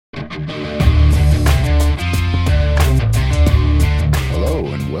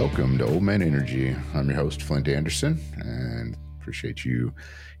welcome to Old Man Energy. I'm your host, Flint Anderson, and appreciate you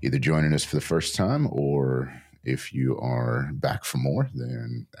either joining us for the first time, or if you are back for more,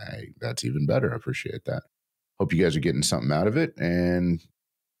 then that's even better. I appreciate that. Hope you guys are getting something out of it and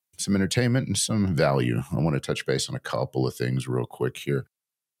some entertainment and some value. I want to touch base on a couple of things real quick here.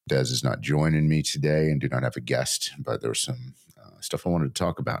 Des is not joining me today and do not have a guest, but there was some stuff I wanted to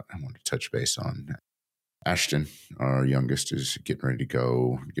talk about. I wanted to touch base on. Ashton, our youngest, is getting ready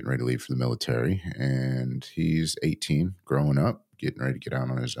to leave for the military, and he's 18, growing up, getting ready to get out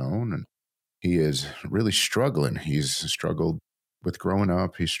on his own, and he is really struggling. He's struggled with growing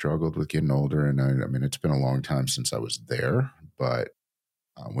up. He's struggled with getting older, and I mean, it's been a long time since I was there, but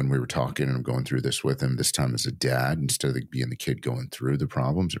when we were talking and I'm going through this with him, this time as a dad, instead of being the kid going through the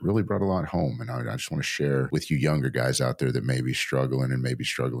problems, it really brought a lot home. And I just want to share with you younger guys out there that may be struggling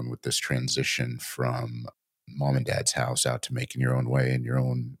with this transition from mom and dad's house out to making your own way in your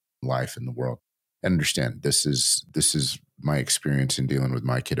own life in the world. And understand, this is my experience in dealing with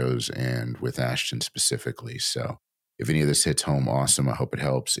my kiddos and with Ashton specifically. So if any of this hits home, awesome. I hope it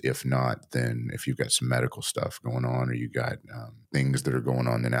helps. If not, then if you've got some medical stuff going on or you got things that are going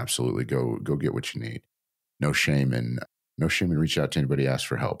on, then absolutely go get what you need. No shame in reach out to anybody, ask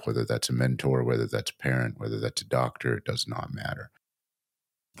for help, whether that's a mentor, whether that's a parent, whether that's a doctor, it does not matter.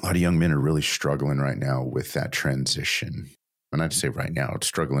 A lot of young men are really struggling right now with that transition. And I'd say right now, it's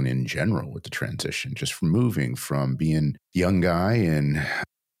struggling in general with the transition, just from moving from being young guy and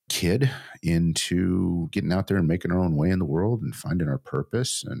kid into getting out there and making our own way in the world and finding our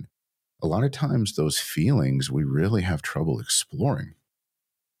purpose. And a lot of times those feelings we really have trouble exploring.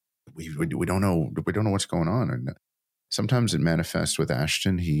 We don't know what's going on. And sometimes it manifests with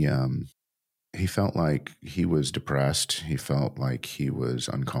Ashton. He felt like he was depressed. He felt like he was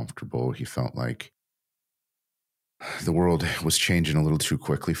uncomfortable. He felt like the world was changing a little too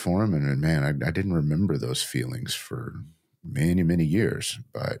quickly for him. And man, I didn't remember those feelings for many, many years.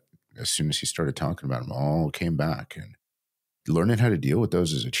 But as soon as he started talking about them, all came back. And learning how to deal with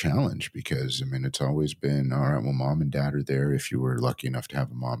those is a challenge because, I mean, it's always been, all right, well, mom and dad are there if you were lucky enough to have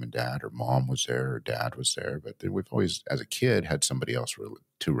a mom and dad, or mom was there or dad was there. But we've always, as a kid, had somebody else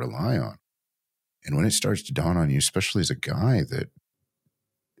to rely on. And when it starts to dawn on you, especially as a guy, that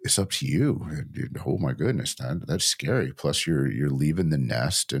it's up to you, oh my goodness, that's scary. Plus, you're leaving the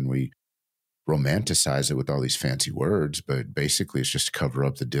nest, and we romanticize it with all these fancy words, but basically it's just to cover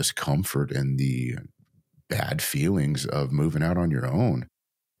up the discomfort and the bad feelings of moving out on your own.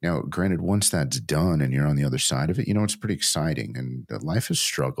 Now, granted, once that's done and you're on the other side of it, it's pretty exciting, and life is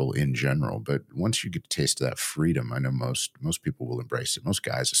struggle in general. But once you get a taste of that freedom, I know most people will embrace it. Most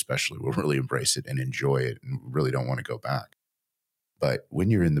guys especially will really embrace it and enjoy it and really don't want to go back. But when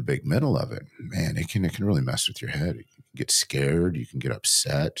you're in the big middle of it, man, it can really mess with your head. You can get scared, you can get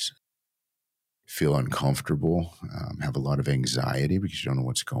upset, feel uncomfortable, have a lot of anxiety because you don't know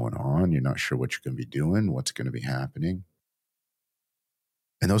what's going on. You're not sure what you're going to be doing, what's going to be happening.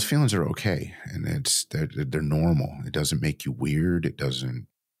 And those feelings are okay, and they're normal. It doesn't make you weird. It doesn't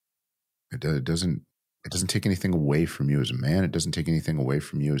take anything away from you as a man. It doesn't take anything away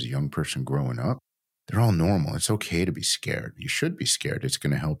from you as a young person growing up. They're all normal. It's okay to be scared. You should be scared. It's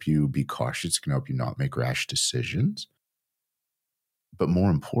going to help you be cautious. It's going to help you not make rash decisions. But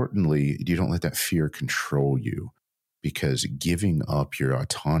more importantly, you don't let that fear control you, because giving up your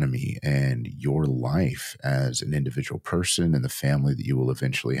autonomy and your life as an individual person and the family that you will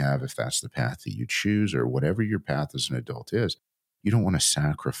eventually have, if that's the path that you choose or whatever your path as an adult is, you don't want to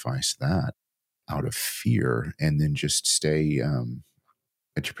sacrifice that out of fear and then just stay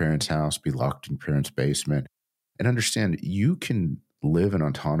at your parents' house, be locked in your parents' basement, and understand you can live an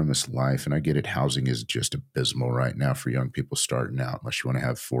autonomous life. And I get it, housing is just abysmal right now for young people starting out, unless you want to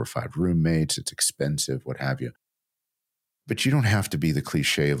have 4 or 5 roommates. It's expensive, what have you. But you don't have to be the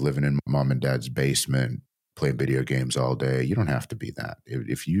cliche of living in mom and dad's basement, playing video games all day. You don't have to be that.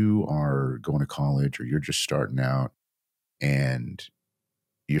 If you are going to college or you're just starting out and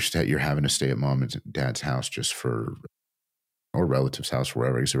you're having to stay at mom and dad's house or relative's house,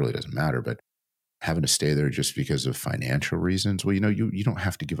 wherever, because it really doesn't matter, but having to stay there just because of financial reasons, well, you don't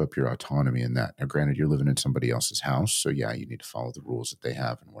have to give up your autonomy in that. Now, granted, you're living in somebody else's house, so yeah, you need to follow the rules that they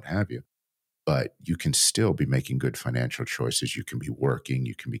have and what have you. But you can still be making good financial choices. You can be working.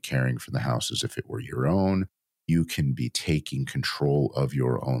 You can be caring for the house as if it were your own. You can be taking control of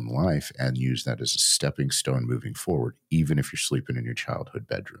your own life and use that as a stepping stone moving forward, even if you're sleeping in your childhood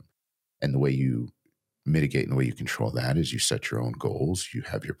bedroom. And the way you mitigate and the way you control that is you set your own goals, you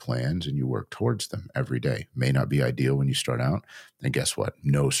have your plans, and you work towards them every day. May not be ideal when you start out. And guess what?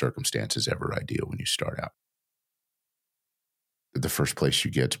 No circumstance is ever ideal when you start out. the first place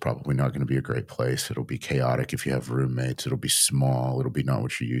you get is probably not going to be a great place. It'll be chaotic if you have roommates. It'll be small. It'll be not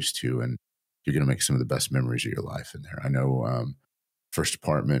what you're used to. And you're going to make some of the best memories of your life in there. I know first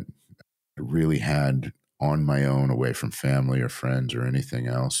apartment I really had on my own away from family or friends or anything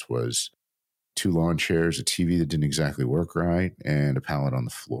else was 2 lawn chairs, a TV that didn't exactly work right, and a pallet on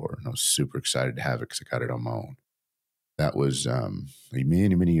the floor. And I was super excited to have it because I got it on my own. That was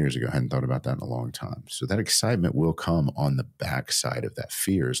many, many years ago. I hadn't thought about that in a long time. So that excitement will come on the backside of that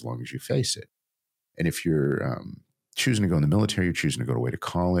fear as long as you face it. And if you're choosing to go in the military, you're choosing to go away to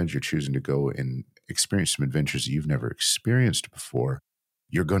college, you're choosing to go and experience some adventures that you've never experienced before,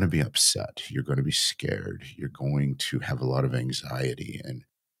 you're going to be upset. You're going to be scared. You're going to have a lot of anxiety. And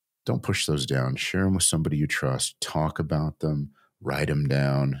don't push those down. Share them with somebody you trust. Talk about them. Write them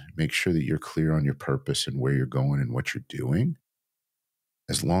down. Make sure that you're clear on your purpose and where you're going and what you're doing.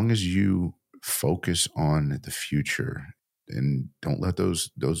 As long as you focus on the future and don't let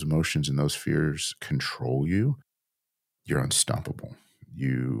those emotions and those fears control you, you're unstoppable.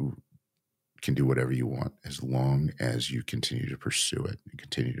 You can do whatever you want as long as you continue to pursue it and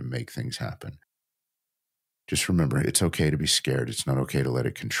continue to make things happen. Just remember, it's okay to be scared. It's not okay to let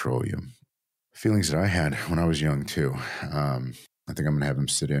it control you. Feelings that I had when I was young too. I think I'm going to have him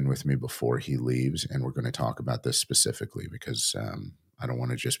sit in with me before he leaves, and we're going to talk about this specifically because I don't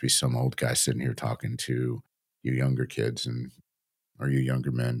want to just be some old guy sitting here talking to you younger kids or you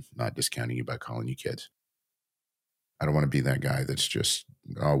younger men, not discounting you by calling you kids. I don't want to be that guy that's just,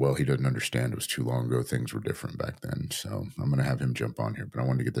 oh, well, he doesn't understand. It was too long ago. Things were different back then. So I'm going to have him jump on here. But I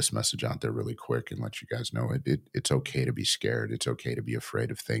wanted to get this message out there really quick and let you guys know it's okay to be scared. It's okay to be afraid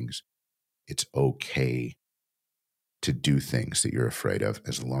of things. It's okay to do things that you're afraid of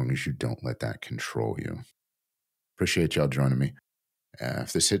as long as you don't let that control you. Appreciate y'all joining me.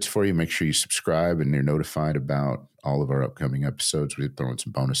 If this hits for you, make sure you subscribe and you're notified about all of our upcoming episodes. We're throwing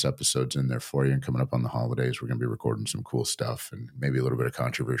some bonus episodes in there for you. And coming up on the holidays, we're going to be recording some cool stuff and maybe a little bit of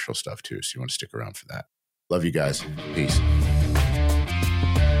controversial stuff too. So you want to stick around for that. Love you guys. Peace.